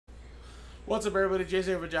What's up, everybody?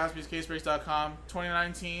 JJ over JaspysCaseBreaks.com.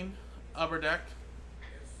 2019 Upper Deck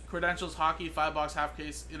Credentials Hockey 5-box half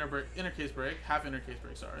inner case break.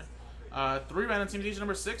 Sorry. 3 random teams each.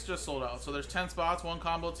 Number 6 just sold out. So there's 10 spots. One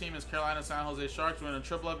combo team is Carolina San Jose Sharks. We're going to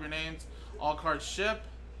triple up your names. All cards ship.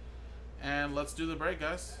 And let's do the break,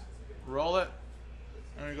 guys. Roll it.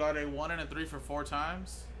 And we got a 1 and a 3 for 4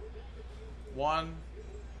 times. 1,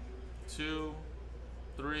 2,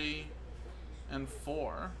 3, and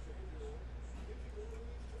 4.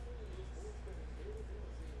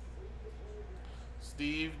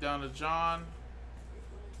 Steve down to John.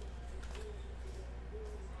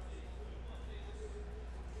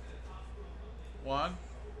 One,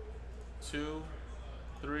 2,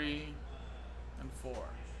 3, and 4.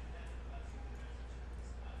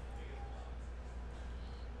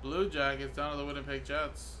 Blue Jackets down to the Winnipeg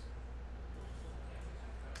Jets.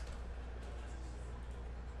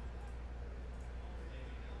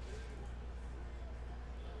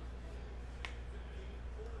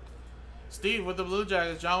 Steve with the Blue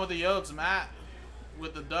Jackets, John with the Yokes, Matt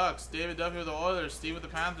with the Ducks, David Duffy with the Oilers, Steve with the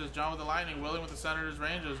Panthers, John with the Lightning, William with the Senators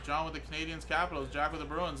Rangers, John with the Canadians Capitals, Jack with the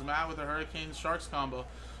Bruins, Matt with the Hurricanes Sharks combo,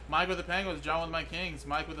 Mike with the Penguins, John with my Kings,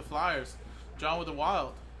 Mike with the Flyers, John with the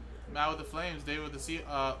Wild, Matt with the Flames, David with the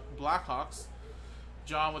Blackhawks,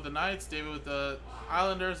 John with the Knights, David with the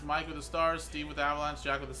Islanders, Mike with the Stars, Steve with the Avalanche,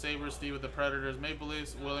 Jack with the Sabres, Steve with the Predators Maple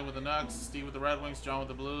Leafs, William with the Nuggets, Steve with the Red Wings, John with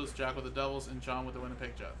the Blues, Jack with the Devils, and John with the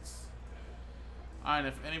Winnipeg Jets. Alright,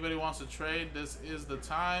 if anybody wants to trade, this is the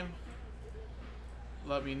time.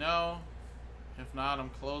 Let me know. If not,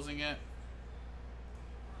 I'm closing it.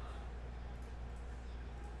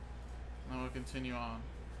 And we'll continue on.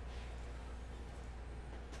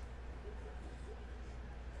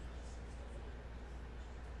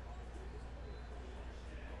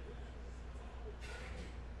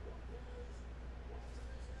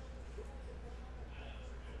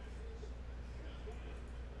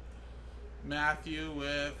 Matthew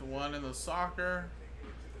with 1 in the soccer.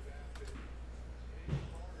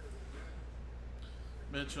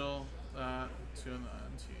 Mitchell, 2 in the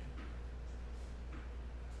NT.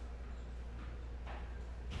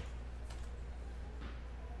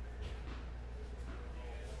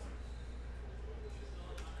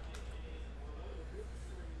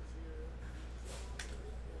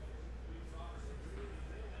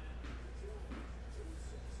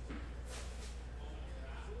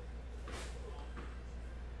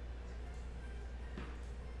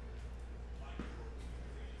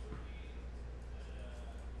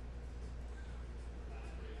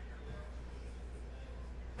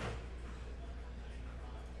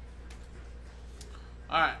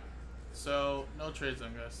 Alright, so no trades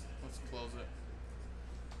then, guys. Let's close it.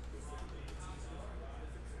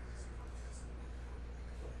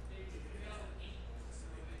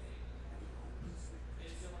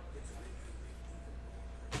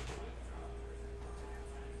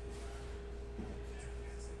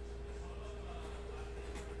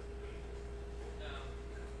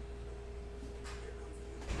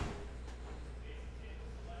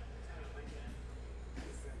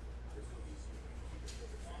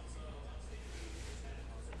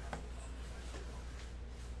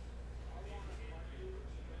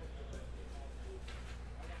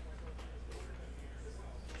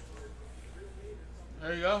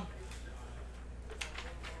 There you go.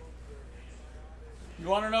 You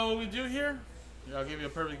want to know what we do here? Yeah, I'll give you a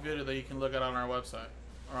perfect video that you can look at on our website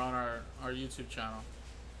or on our YouTube channel.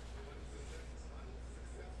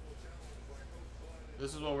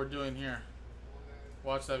 This is what we're doing here.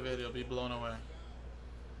 Watch that video, be blown away.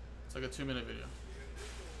 It's like a 2-minute video.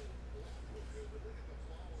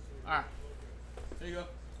 Alright, there you go.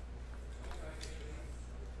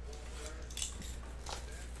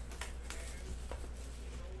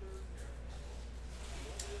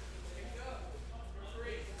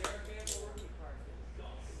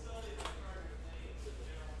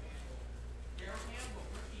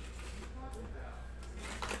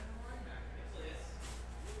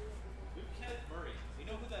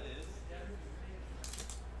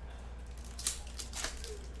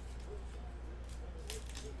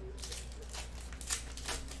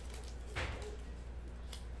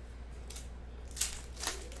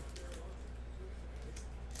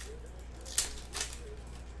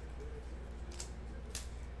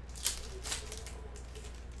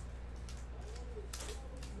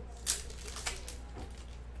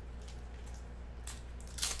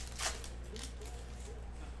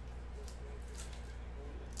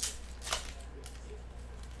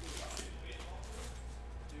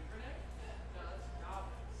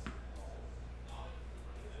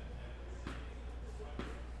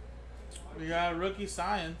 We got rookie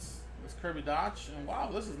science This Kirby Dodge. And wow,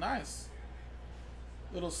 this is nice.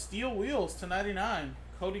 Little steel wheels to 99.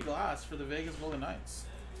 Cody Glass for the Vegas Golden Knights.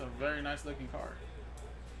 It's a very nice looking card.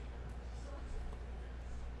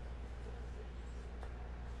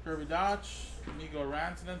 Kirby Dodge. Migo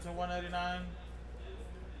Rantanen to 199.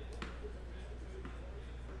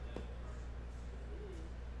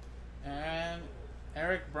 And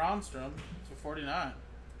Eric Braunstrom to 49.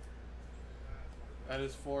 That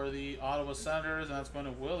is for the Ottawa Senators, and that's going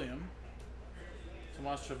to William.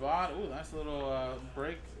 Tomas Chabot. Ooh, nice little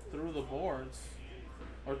break through the boards.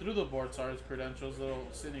 Or through the board, sorry, his credentials. Little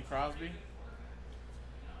Sidney Crosby.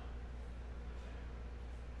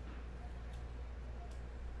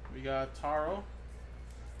 We got Taro.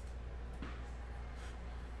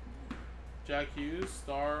 Jack Hughes,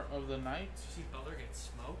 Star of the Night. Did you see Butler get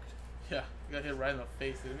smoked? Yeah, he got hit right in the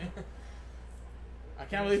face, didn't he? I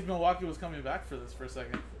can't believe Milwaukee was coming back for this for a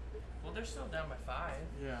second. Well, they're still down by 5.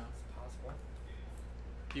 Yeah. It's possible.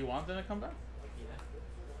 Do you want them to come back? Yeah.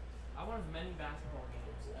 I want as many basketball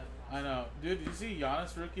games ever. I know. Dude, did you see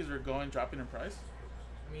Giannis rookies are dropping in price?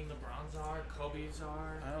 I mean, LeBron's are, Kobe's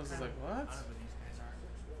are. I was just like, what? I don't know who these guys are.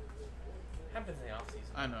 Happens in the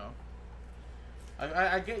offseason. I know.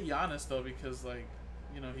 I get Giannis, though, because, like,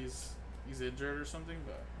 you know, he's injured or something,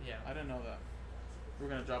 but Yeah. I didn't know that. We're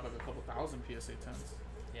going to drop, like, a couple thousand PSA 10s.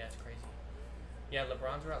 Yeah, it's crazy. Yeah,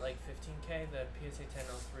 LeBron's were at like 15K. The PSA 10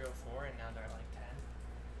 was 304, and now they're at like 10.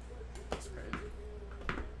 That's crazy.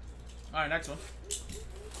 All right, next one.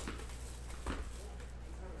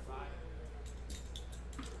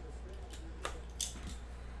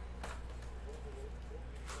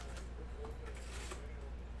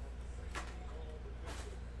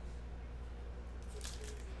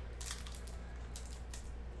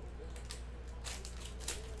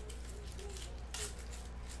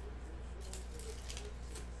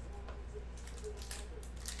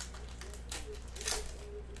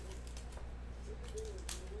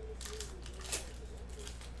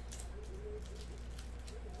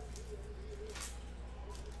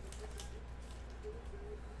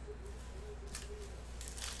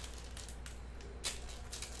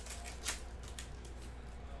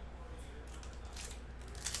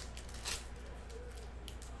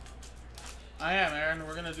 I am, Aaron.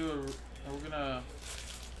 We're gonna do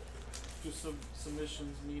some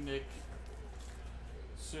submissions, me, Nick,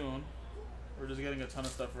 soon. We're just getting a ton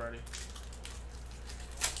of stuff ready.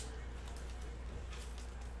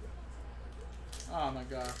 Oh my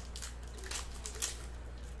god,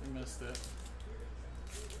 we missed it.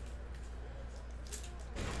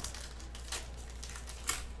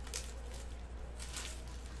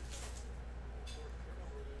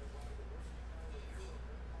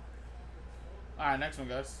 Alright, next one,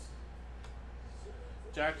 guys.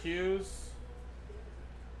 Jack Hughes.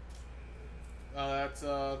 That's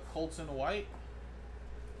Colton White.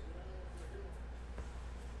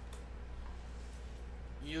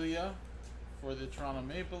 Ilya for the Toronto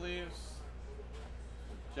Maple Leafs.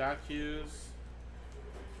 Jack Hughes.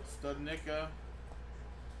 Studnicka.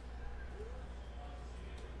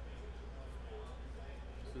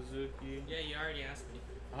 Suzuki. Yeah, you already asked me.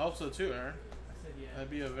 I hope so too, Aaron. I said yeah. That'd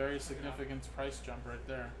be a very significant price jump right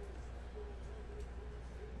there.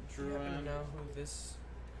 Do you happen to Druin, know who this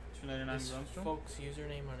 $2.99 Brunstrom. folks'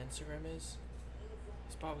 username on Instagram is?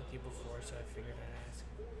 He's bought with you before, so I figured I'd ask.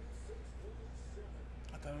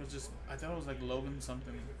 I thought it was like Logan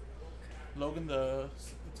something. Logan the.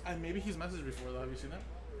 Maybe he's messaged before though. Have you seen that?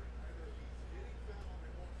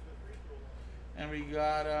 And we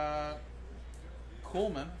got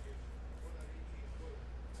Coleman.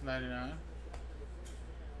 It's 99.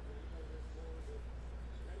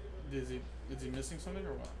 Is he missing something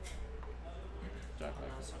or what? Jack Oh,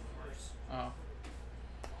 no, something worse. Oh.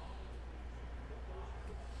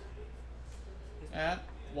 And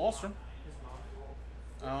Wallstrom. His mom called.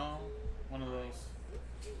 Oh, one of those.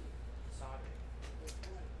 Sorry.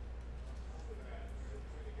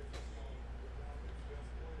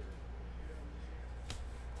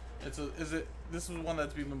 This is one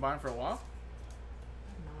that's been buying for a while?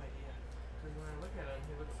 I have no idea. Because when I look at him,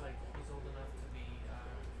 he looks like he's old enough to be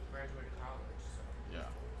graduated college. So.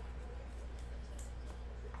 Yeah.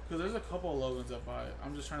 Because there's a couple of Logans that buy it.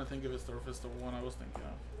 I'm just trying to think if it's the one I was thinking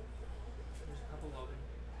of. There's a couple Logan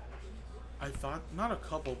Pattersons. I thought, not a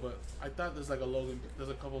couple, but I thought there's like there's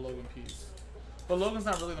a couple Logan P's. But Logan's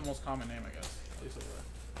not really the most common name, I guess. At least over there.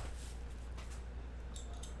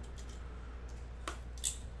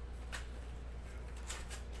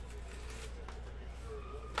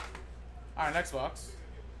 Alright, next box.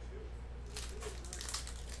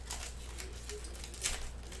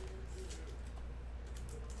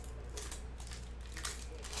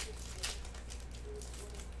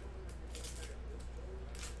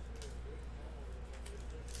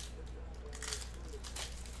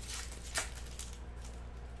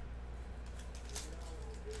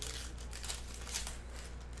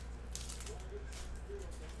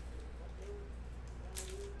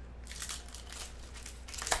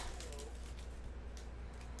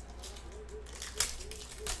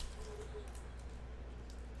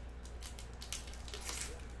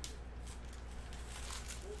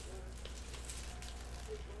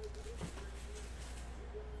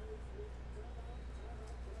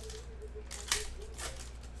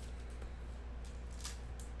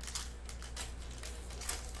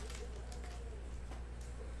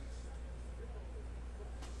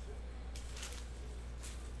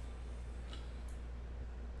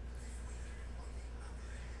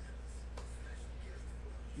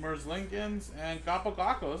 Merz Lincolns and Capo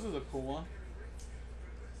Caco. This is a cool one.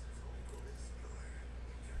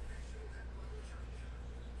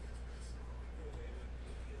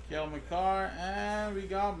 Kale McCarr, and we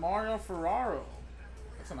got Mario Ferraro.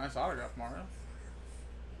 That's a nice autograph, Mario.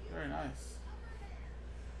 Very nice.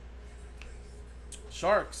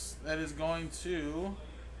 Sharks. That is going to...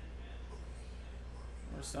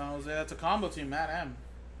 Where's San Jose? That's a combo team, Matt M.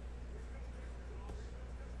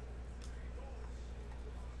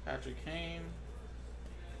 Patrick Kane.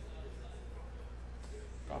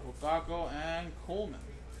 Capo Caco, and Coleman.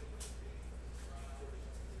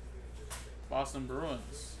 Boston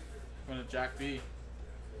Bruins. Going to Jack B.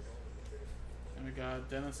 And we got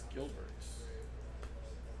Dennis Gilbert.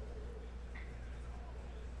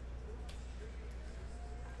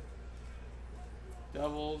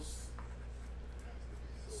 Devils.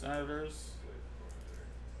 Senators.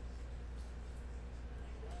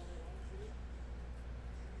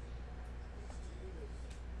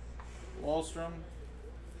 Wallstrom.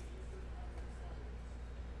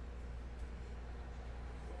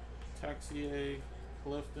 Texier.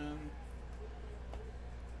 Clifton.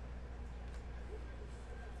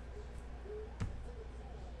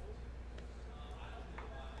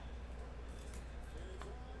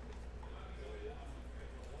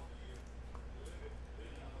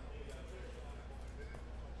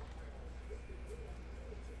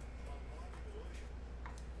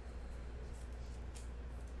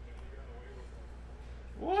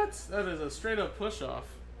 What? That is a straight up push off.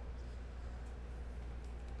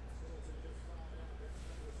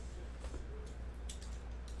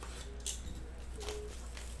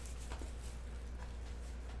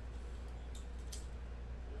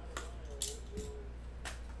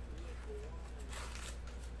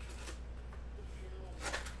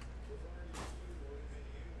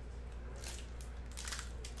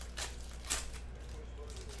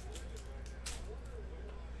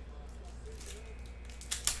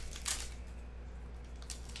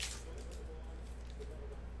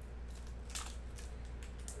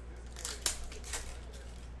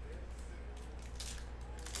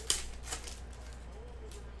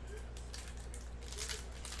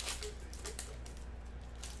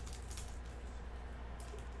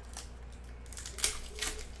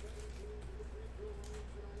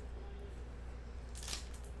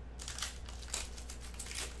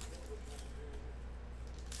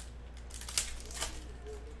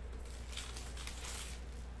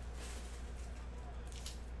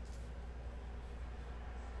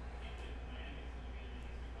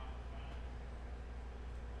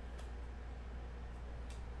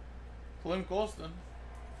 Klim Colston.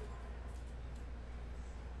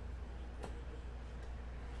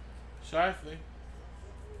 Shifley.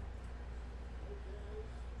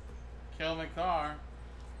 Kale McCarr.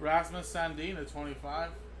 Rasmus Sandin at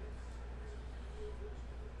 25.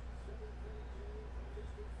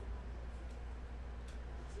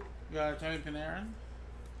 We got Tony Panarin.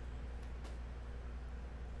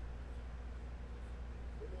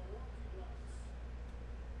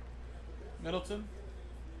 Middleton.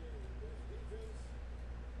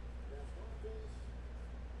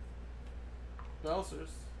 Belsers.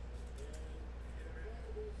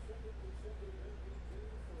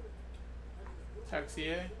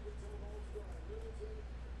 Texier.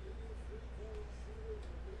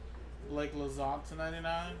 Blake Lizotte to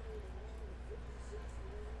 99.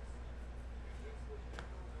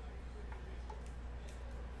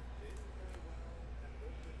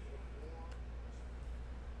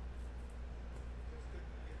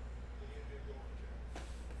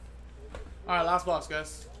 Alright, last box,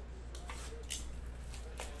 guys.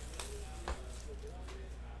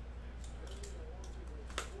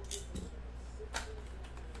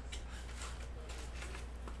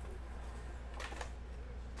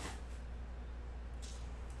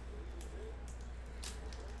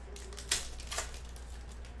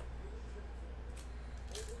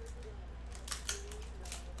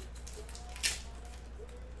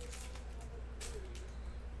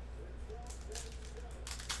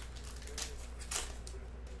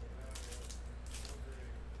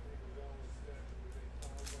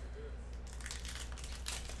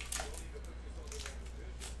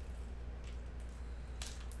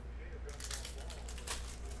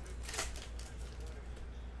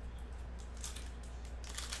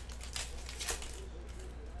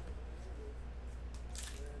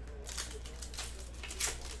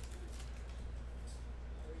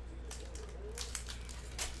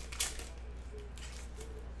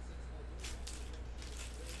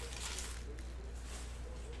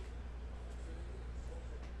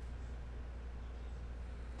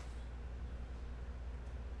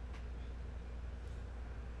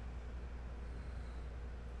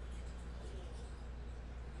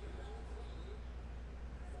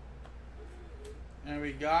 And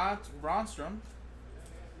we got Bronstrom.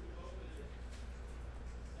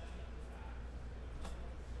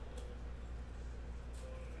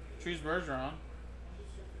 Trees Bergeron.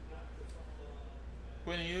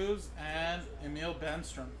 Quinn Hughes and Emil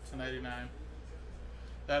Benstrom to 99.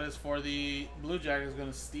 That is for the Blue Jackets,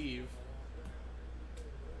 going to Steve.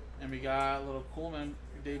 And we got a little Coleman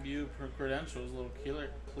debut per credentials, a little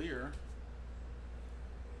clear.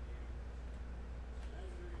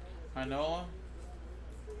 Heinola.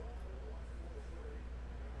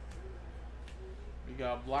 We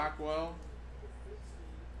got Blackwell.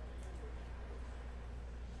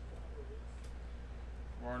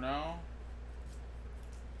 Morneau.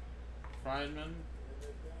 Friedman.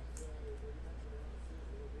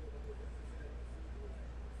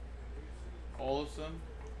 Olafson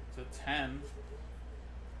to 10.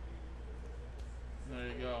 There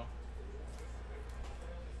you go.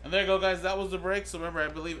 And there you go, guys. That was the break. So remember, I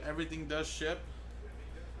believe everything does ship.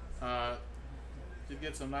 Did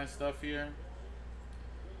get some nice stuff here.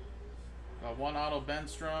 Got one auto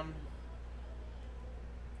Benstrom.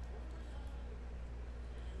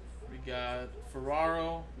 We got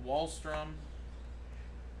Ferraro, Wallstrom.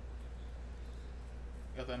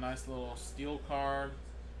 Got that nice little steel card.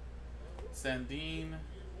 Sandine.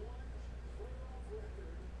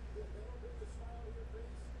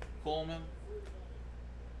 Coleman.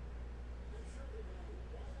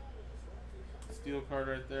 Steel card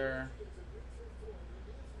right there.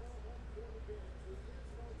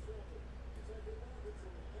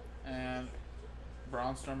 And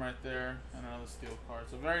Bronstrom right there. And another steel card.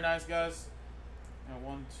 So very nice, guys. Got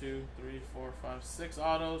 1, 2, 3, 4, 5, 6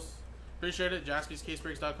 autos. Appreciate it.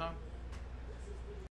 JaspysCaseBreaks.com.